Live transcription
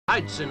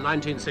heights in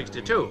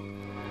 1962.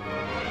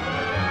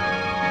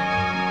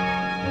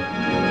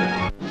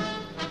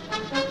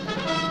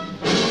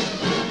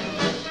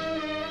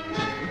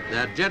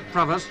 They're Jet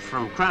Provosts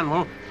from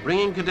Cranwell,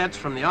 bringing cadets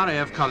from the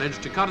RAF College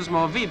to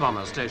Cottesmore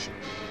V-Bomber station.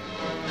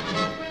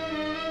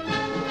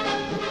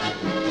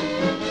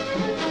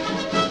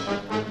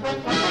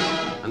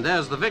 And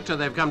there's the Victor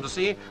they've come to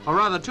see, or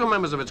rather two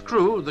members of its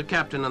crew, the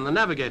captain and the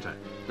Navigator,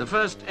 the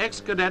first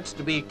ex-cadets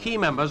to be key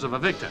members of a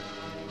Victor.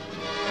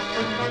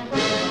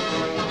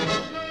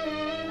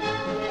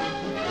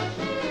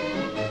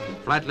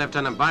 Flight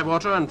Lieutenant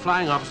Bywater and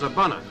Flying Officer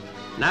Bonnor,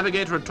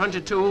 Navigator at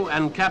 22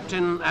 and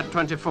Captain at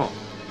 24.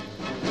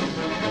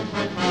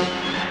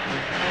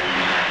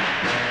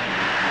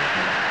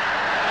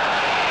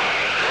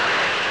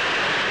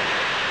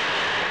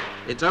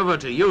 It's over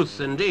to youth,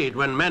 indeed,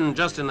 when men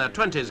just in their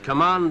 20s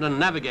command and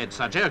navigate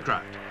such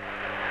aircraft.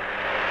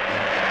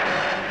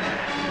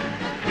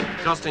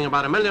 Costing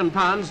about £1 million,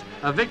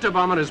 a Victor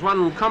bomber is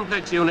one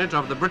complex unit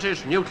of the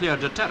British nuclear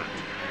deterrent.